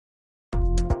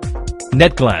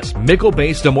Metglas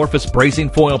nickel-based amorphous brazing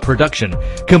foil production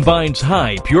combines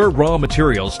high, pure raw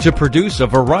materials to produce a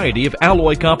variety of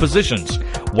alloy compositions,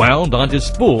 wound onto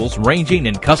spools ranging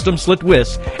in custom slit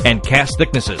widths and cast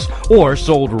thicknesses, or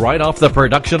sold right off the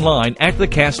production line at the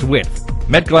cast width.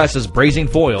 Metglas's brazing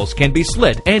foils can be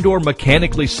slit and or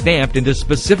mechanically stamped into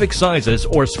specific sizes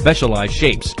or specialized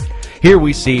shapes. Here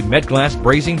we see Metglas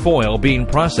brazing foil being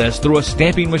processed through a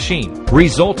stamping machine,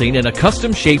 resulting in a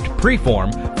custom-shaped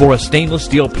preform for a stainless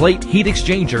steel plate heat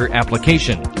exchanger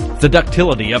application. The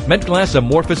ductility of Metglas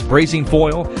amorphous brazing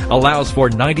foil allows for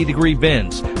 90-degree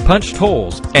bends, punched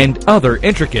holes, and other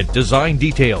intricate design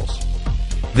details.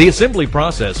 The assembly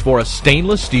process for a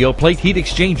stainless steel plate heat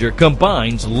exchanger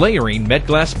combines layering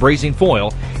Metglas brazing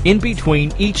foil in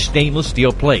between each stainless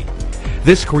steel plate.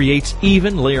 This creates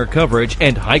even layer coverage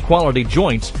and high-quality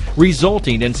joints,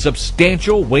 resulting in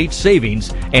substantial weight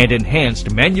savings and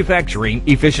enhanced manufacturing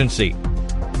efficiency.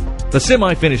 The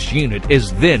semi-finished unit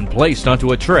is then placed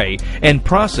onto a tray and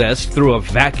processed through a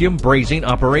vacuum brazing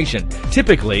operation,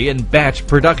 typically in batch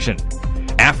production.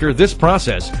 After this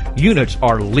process, units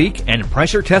are leak and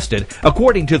pressure tested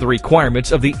according to the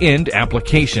requirements of the end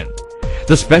application.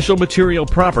 The special material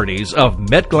properties of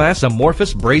Metglas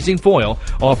amorphous brazing foil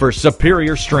offer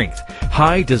superior strength,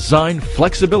 high design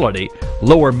flexibility,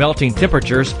 lower melting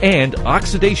temperatures, and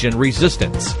oxidation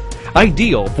resistance.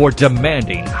 Ideal for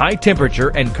demanding high temperature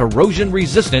and corrosion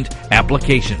resistant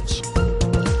applications.